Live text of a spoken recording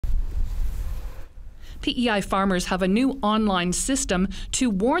PEI farmers have a new online system to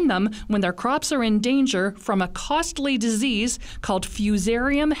warn them when their crops are in danger from a costly disease called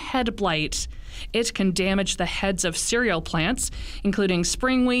fusarium head blight. It can damage the heads of cereal plants, including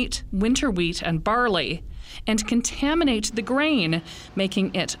spring wheat, winter wheat, and barley, and contaminate the grain,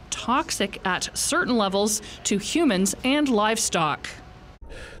 making it toxic at certain levels to humans and livestock.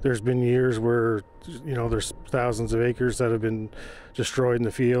 There's been years where, there's thousands of acres that have been destroyed in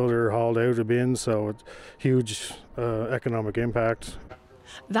the field or hauled out of bins, so it's huge economic impact.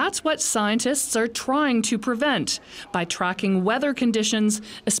 That's what scientists are trying to prevent by tracking weather conditions,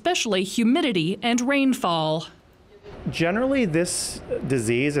 especially humidity and rainfall. Generally, this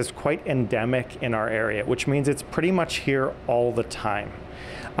disease is quite endemic in our area, which means it's pretty much here all the time.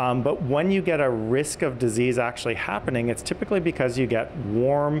 But when you get a risk of disease actually happening, it's typically because you get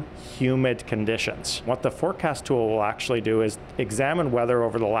warm, humid conditions. What the forecast tool will actually do is examine weather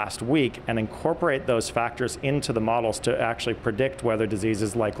over the last week and incorporate those factors into the models to actually predict whether disease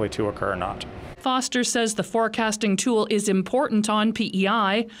is likely to occur or not. Foster says the forecasting tool is important on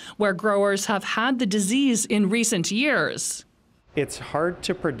PEI, where growers have had the disease in recent years. It's hard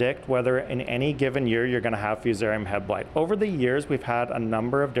to predict whether in any given year you're going to have fusarium head blight. Over the years, we've had a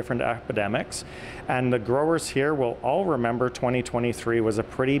number of different epidemics, and the growers here will all remember 2023 was a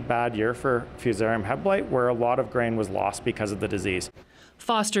pretty bad year for fusarium head blight, where a lot of grain was lost because of the disease.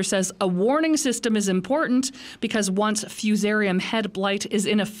 Foster says a warning system is important because once fusarium head blight is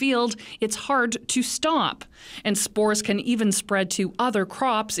in a field, it's hard to stop, and spores can even spread to other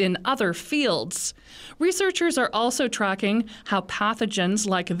crops in other fields. Researchers are also tracking how pathogens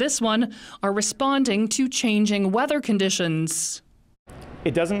like this one are responding to changing weather conditions.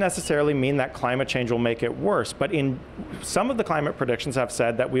 It doesn't necessarily mean that climate change will make it worse, but in some of the climate predictions have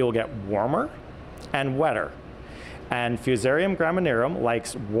said that we will get warmer and wetter. And Fusarium graminearum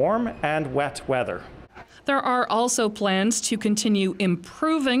likes warm and wet weather. There are also plans to continue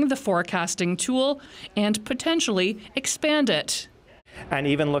improving the forecasting tool and potentially expand it. And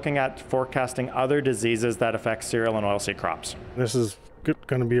even looking at forecasting other diseases that affect cereal and oilseed crops. This is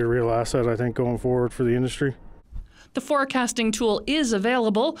going to be a real asset, I think, going forward for the industry. The forecasting tool is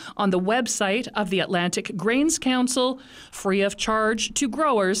available on the website of the Atlantic Grains Council, free of charge to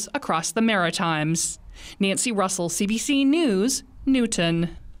growers across the Maritimes. Nancy Russell, CBC News,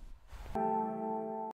 Newton.